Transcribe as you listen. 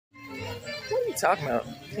talking about?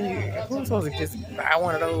 Who's supposed to just buy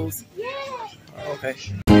one of those? Okay.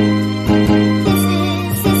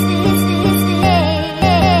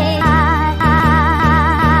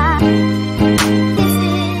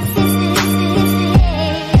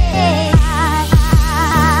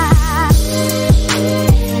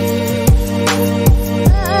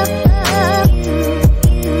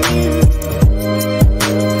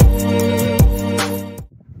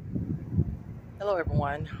 Hello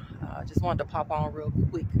everyone, just wanted to pop on real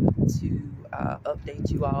quick to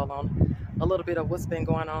update you all on a little bit of what's been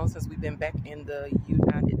going on since we've been back in the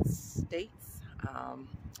United States.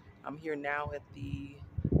 I'm here now at the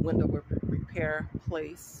window repair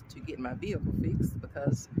place to get my vehicle fixed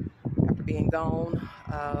because after being gone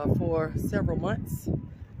for several months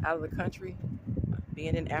out of the country,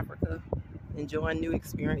 being in Africa, enjoying new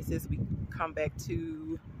experiences, we come back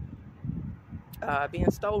to being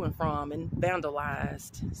stolen from and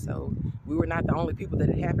vandalized. So we were not the only people that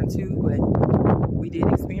it happened to, but we did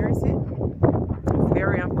experience it. It's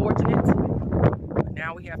very unfortunate. But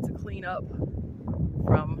now we have to clean up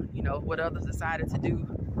from, you know, what others decided to do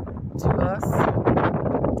to us.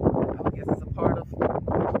 I guess it's a part of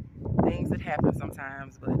things that happen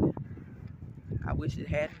sometimes, but I wish it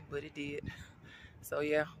hadn't, but it did. So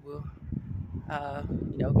yeah, we'll,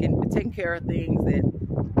 you know, taking care of things that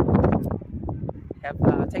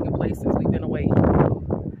have taken place since we've been away.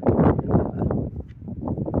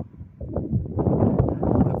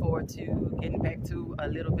 Looking forward to getting back to a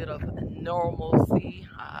little bit of normalcy.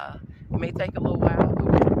 It may take a little while, but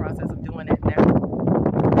we're in the process of doing that now.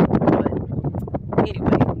 But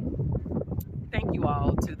anyway, thank you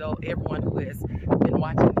all to everyone who has been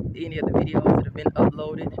watching any of the videos that have been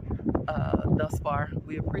uploaded thus far.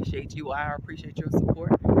 We appreciate you. I appreciate your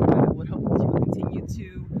support. I would hope that you will continue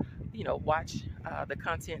to, you know, watch the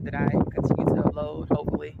content that I continue to upload.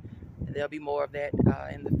 Hopefully there'll be more of that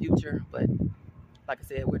in the future, but like I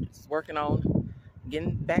said, we're just working on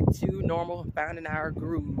getting back to normal, finding our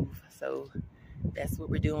groove. So that's what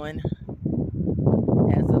we're doing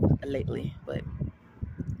as of lately. But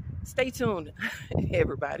stay tuned,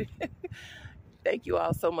 everybody. Thank you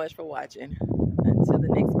all so much for watching. Until the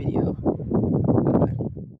next video.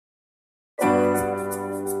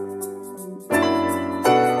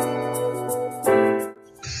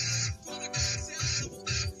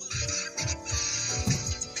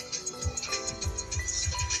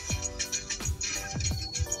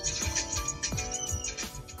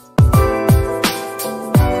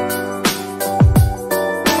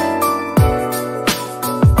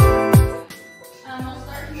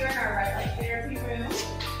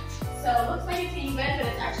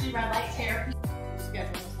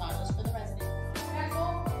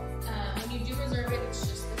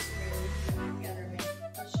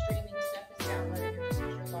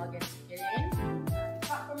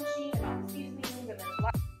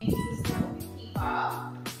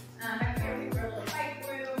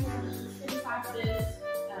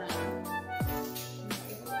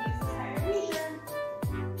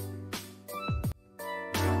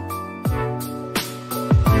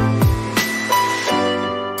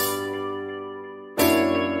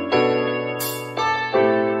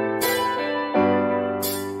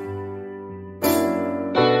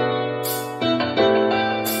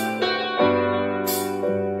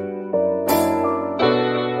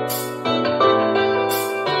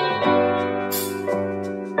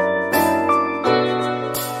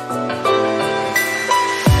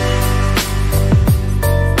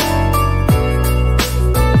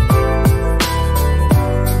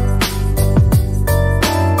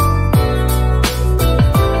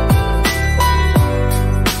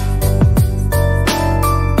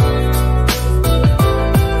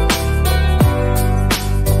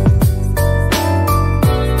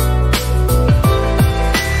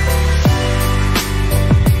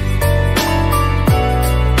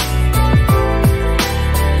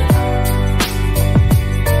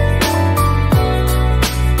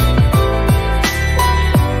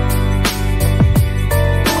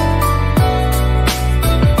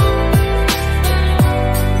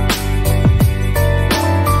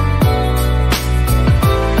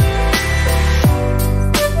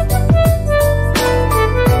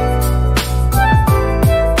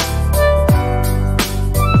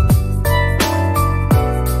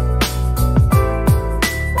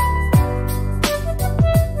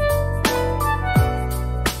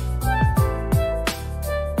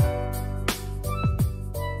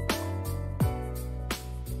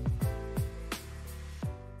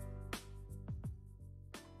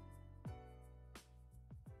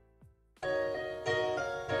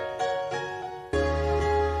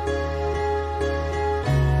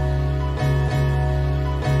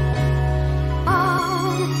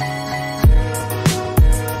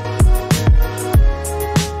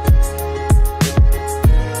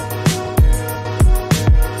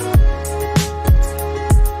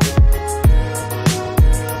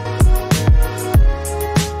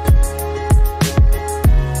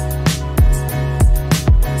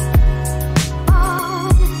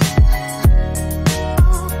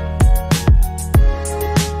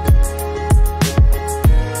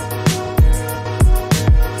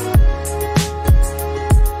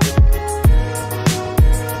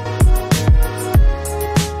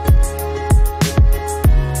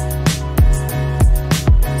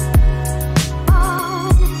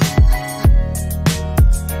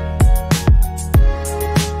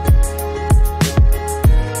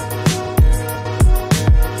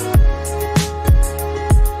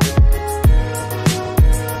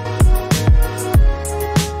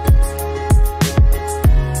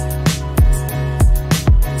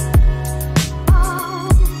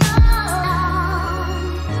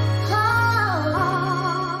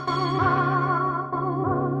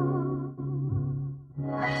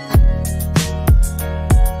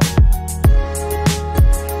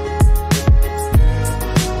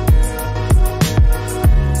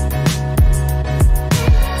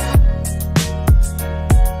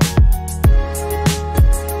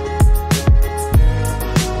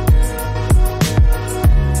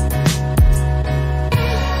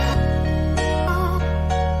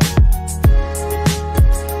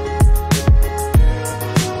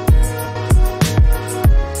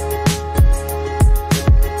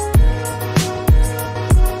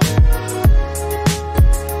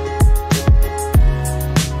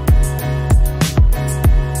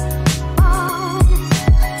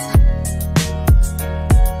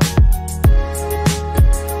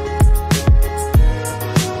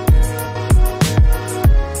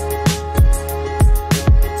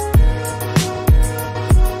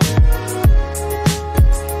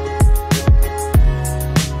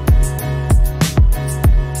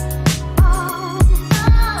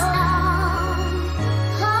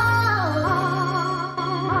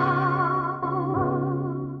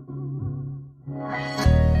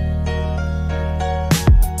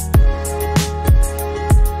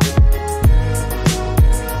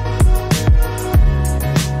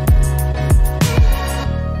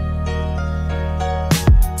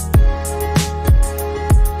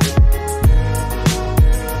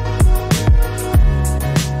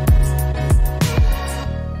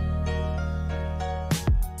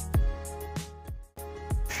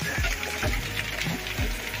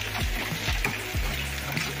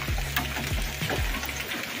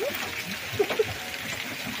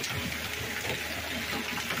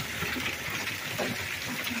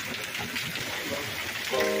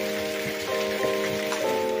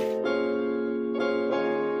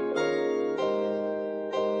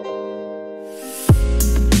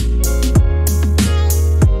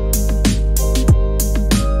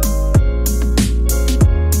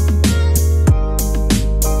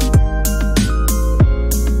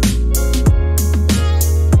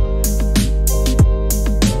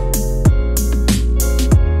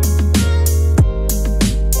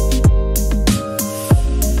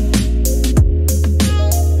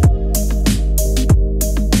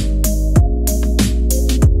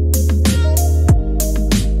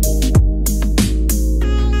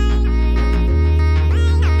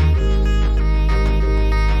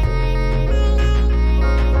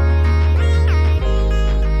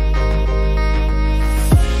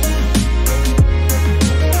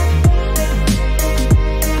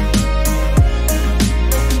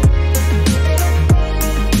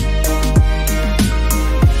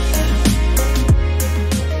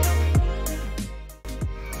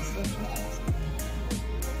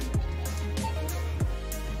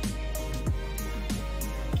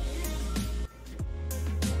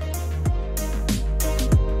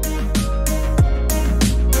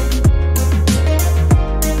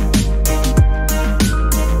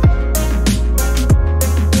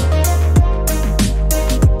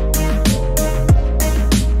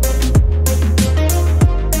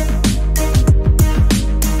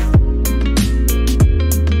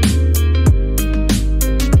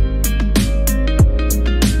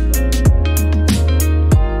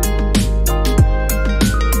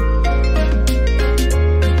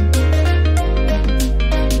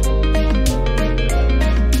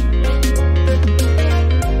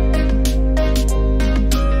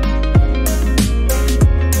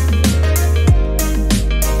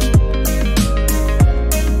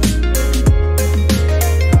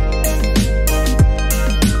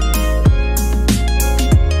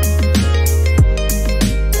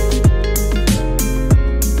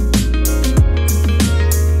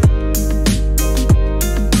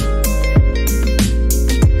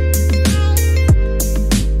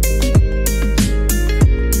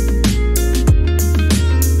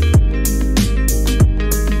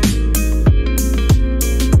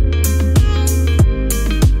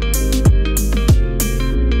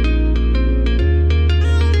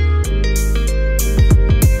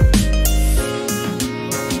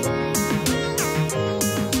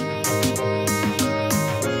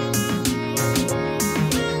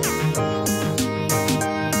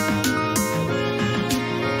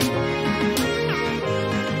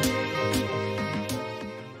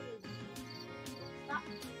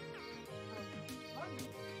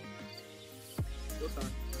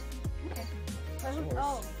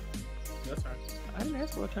 Oh. Your turn. I didn't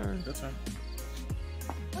ask for a turn. Your turn.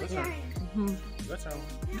 Your turn. Your turn.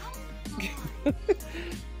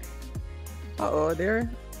 Uh-oh,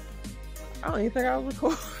 Darren. I don't even think I was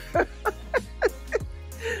recording.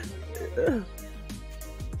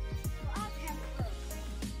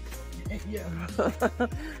 Yeah.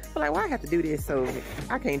 Like, why I have to do this? So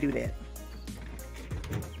I can't do that.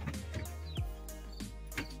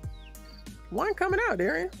 One coming out,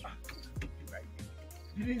 Darren.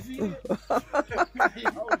 You didn't see it?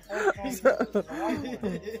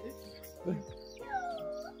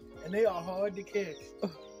 And they are hard to catch. The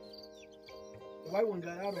white one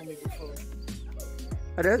got out on me before.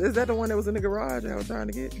 Is that the one that was in the garage I was trying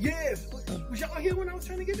to get? Yes. Was y'all here when I was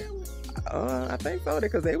trying to get that one? I think so,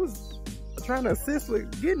 because they was trying to assist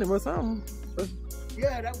with getting him or something.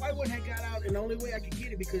 Yeah, that white one had got out, and the only way I could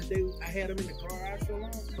get it because I had them in the garage so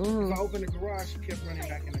long. If I opened the garage, she kept running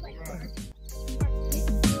back in the garage.